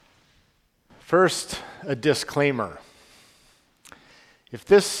First, a disclaimer. If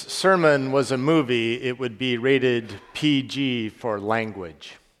this sermon was a movie, it would be rated PG for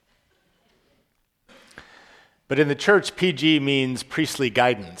language. But in the church, PG means priestly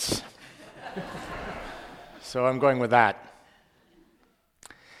guidance. So I'm going with that.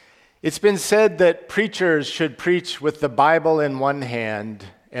 It's been said that preachers should preach with the Bible in one hand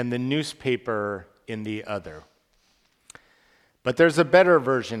and the newspaper in the other. But there's a better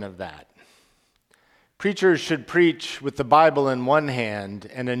version of that. Preachers should preach with the Bible in one hand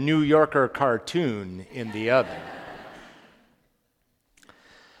and a New Yorker cartoon in the other.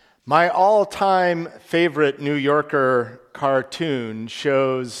 My all-time favorite New Yorker cartoon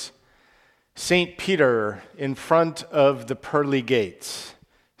shows St. Peter in front of the pearly gates,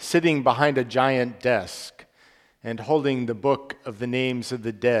 sitting behind a giant desk and holding the book of the names of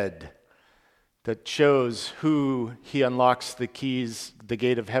the dead that shows who he unlocks the keys, the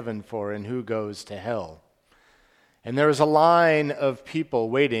gate of heaven for, and who goes to hell. And there is a line of people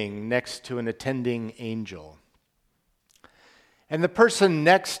waiting next to an attending angel. And the person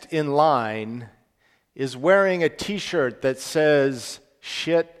next in line is wearing a t-shirt that says,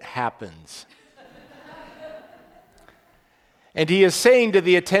 "Shit happens." And he is saying to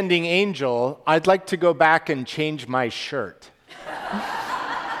the attending angel, "I'd like to go back and change my shirt."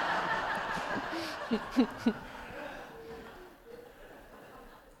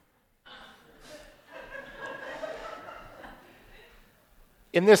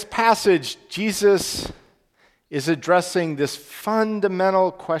 In this passage, Jesus is addressing this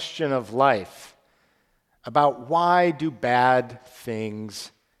fundamental question of life about why do bad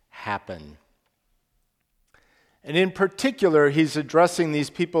things happen. And in particular, he's addressing these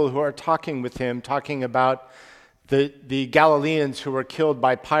people who are talking with him, talking about the Galileans who were killed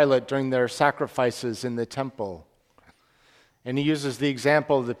by Pilate during their sacrifices in the temple. And he uses the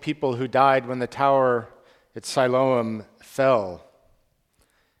example of the people who died when the tower at Siloam fell.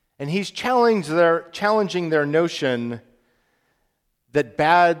 And he's challenging their notion that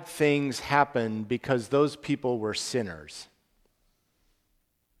bad things happen because those people were sinners.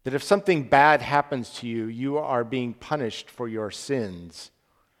 That if something bad happens to you, you are being punished for your sins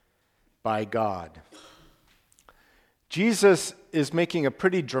by God. Jesus is making a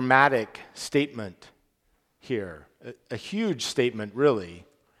pretty dramatic statement here, a huge statement, really,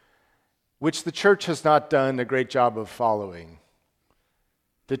 which the church has not done a great job of following.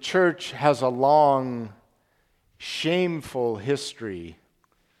 The church has a long, shameful history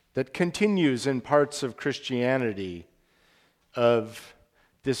that continues in parts of Christianity of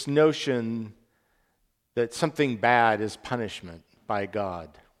this notion that something bad is punishment by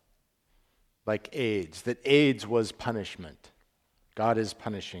God. Like AIDS, that AIDS was punishment. God is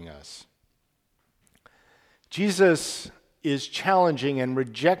punishing us. Jesus is challenging and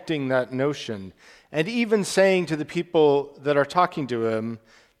rejecting that notion, and even saying to the people that are talking to him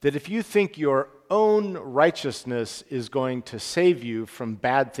that if you think your own righteousness is going to save you from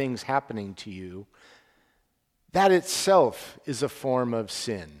bad things happening to you, that itself is a form of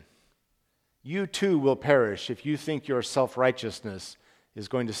sin. You too will perish if you think your self-righteousness is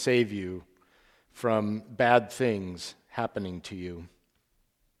going to save you from bad things happening to you.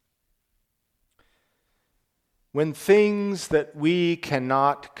 When things that we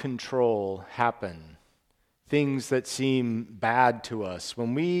cannot control happen, things that seem bad to us,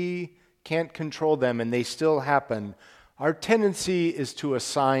 when we can't control them and they still happen, our tendency is to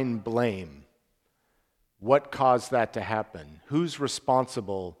assign blame. What caused that to happen? Who's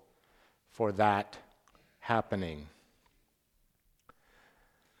responsible for that happening?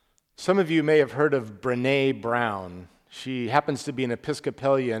 Some of you may have heard of Brené Brown. She happens to be an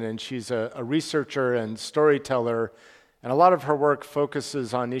Episcopalian, and she's a researcher and storyteller, and a lot of her work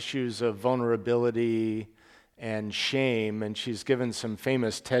focuses on issues of vulnerability and shame, and she's given some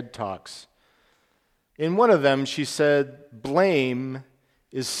famous TED Talks. In one of them, she said, "Blame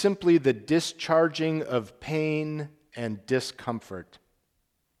is simply the discharging of pain and discomfort.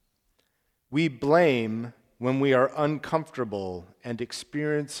 We blame when we are uncomfortable and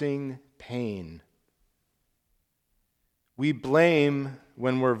experiencing pain. We blame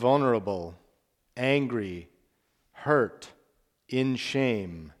when we're vulnerable, angry, hurt, in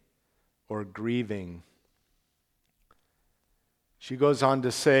shame, or grieving." She goes on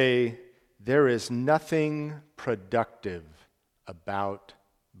to say, "There is nothing productive about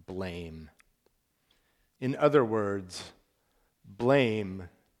blame." In other words, blame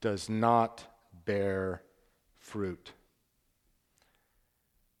does not bear fruit.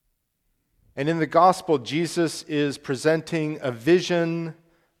 And in the gospel, Jesus is presenting a vision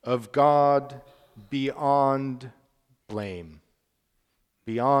of God beyond blame.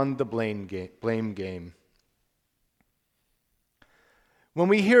 beyond the blame game. When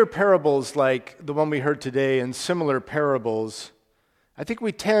we hear parables like the one we heard today and similar parables, I think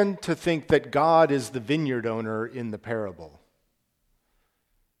we tend to think that God is the vineyard owner in the parable.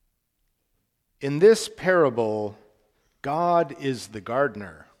 In this parable, God is the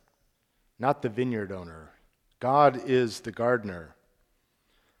gardener, not the vineyard owner. God is the gardener.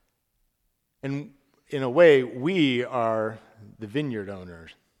 And in a way, we are the vineyard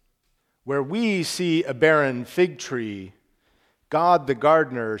owners. Where we see a barren fig tree, God the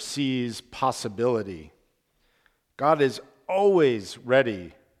gardener sees possibility. God is always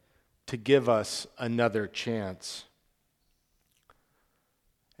ready to give us another chance.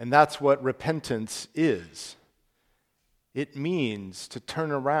 And that's what repentance is. It means to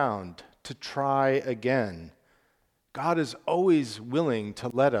turn around, to try again. God is always willing to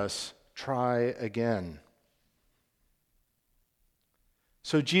let us try again.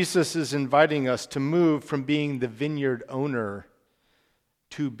 So Jesus is inviting us to move from being the vineyard owner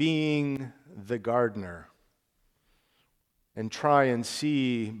to being the gardener and try and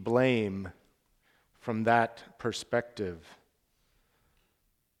see blame from that perspective.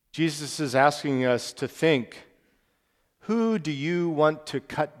 Jesus is asking us to think, who do you want to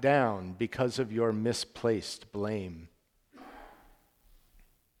cut down because of your misplaced blame?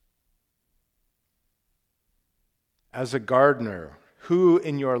 As a gardener, who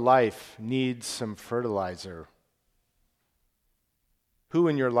in your life needs some fertilizer? Who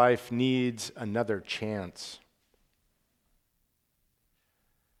in your life needs another chance?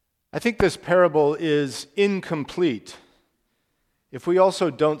 I think this parable is incomplete if we also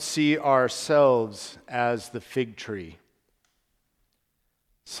don't see ourselves as the fig tree.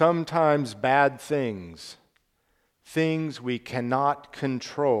 Sometimes bad things, things we cannot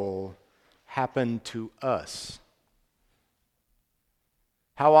control, happen to us.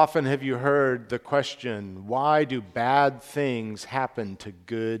 How often have you heard the question, why do bad things happen to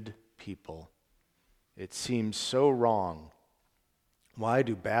good people? It seems so wrong. Why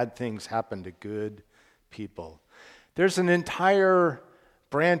do bad things happen to good people? There's an entire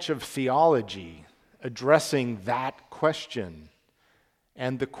branch of theology addressing that question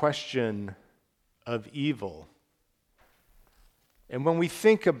and the question of evil. And when we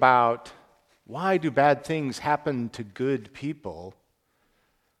think about why do bad things happen to good people,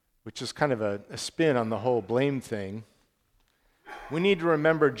 which is kind of a spin on the whole blame thing, we need to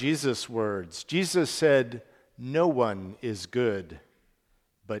remember Jesus' words. Jesus said, "No one is good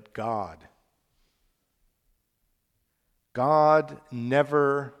but God." God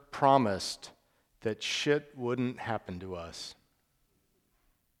never promised that shit wouldn't happen to us.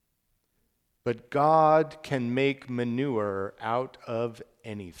 But God can make manure out of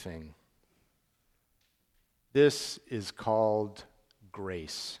anything. This is called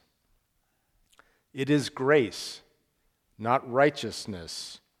grace. It is grace, not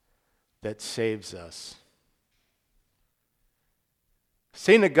righteousness, that saves us.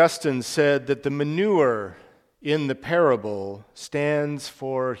 St. Augustine said that the manure in the parable stands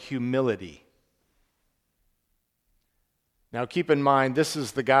for humility. Now keep in mind, this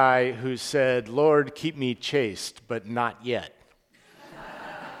is the guy who said, "Lord, keep me chaste, but not yet."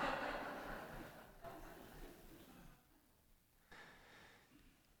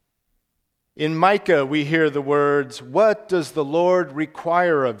 In Micah, we hear the words, "What does the Lord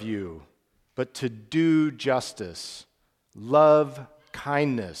require of you but to do justice, love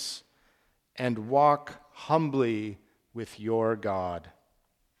kindness, and walk humbly with your God?"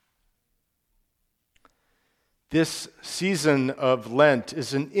 This season of Lent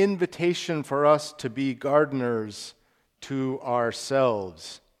is an invitation for us to be gardeners to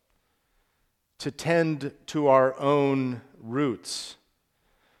ourselves, to tend to our own roots,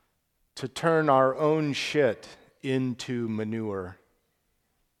 to turn our own shit into manure.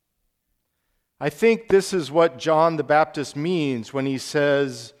 I think this is what John the Baptist means when he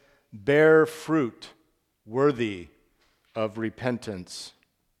says, "Bear fruit worthy of repentance."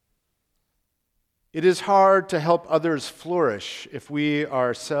 It is hard to help others flourish if we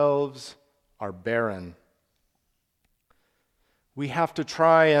ourselves are barren. We have to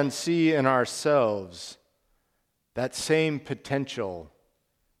try and see in ourselves that same potential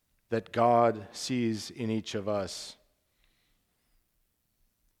that God sees in each of us.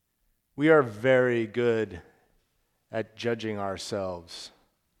 We are very good at judging ourselves,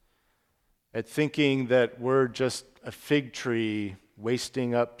 at thinking that we're just a fig tree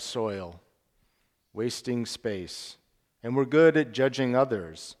wasting up soil, wasting space, and we're good at judging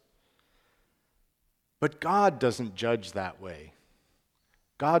others. But God doesn't judge that way.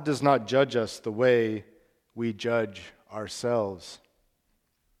 God does not judge us the way we judge ourselves.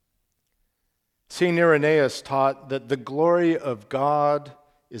 St. Irenaeus taught that the glory of God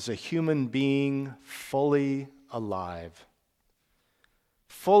is a human being fully alive.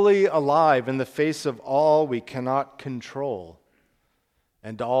 Fully alive in the face of all we cannot control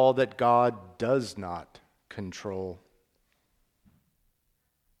and all that God does not control.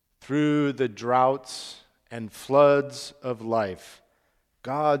 Through the droughts and floods of life,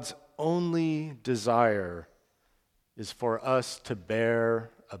 God's only desire is for us to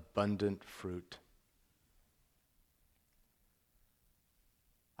bear abundant fruit.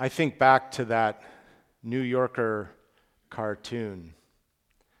 I think back to that New Yorker cartoon.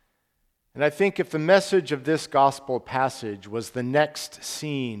 And I think if the message of this gospel passage was the next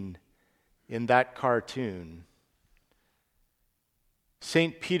scene in that cartoon,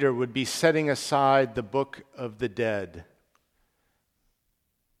 St. Peter would be setting aside the book of the dead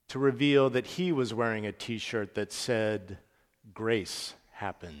to reveal that he was wearing a t-shirt that said, "Grace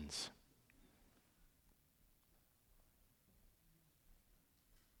happens."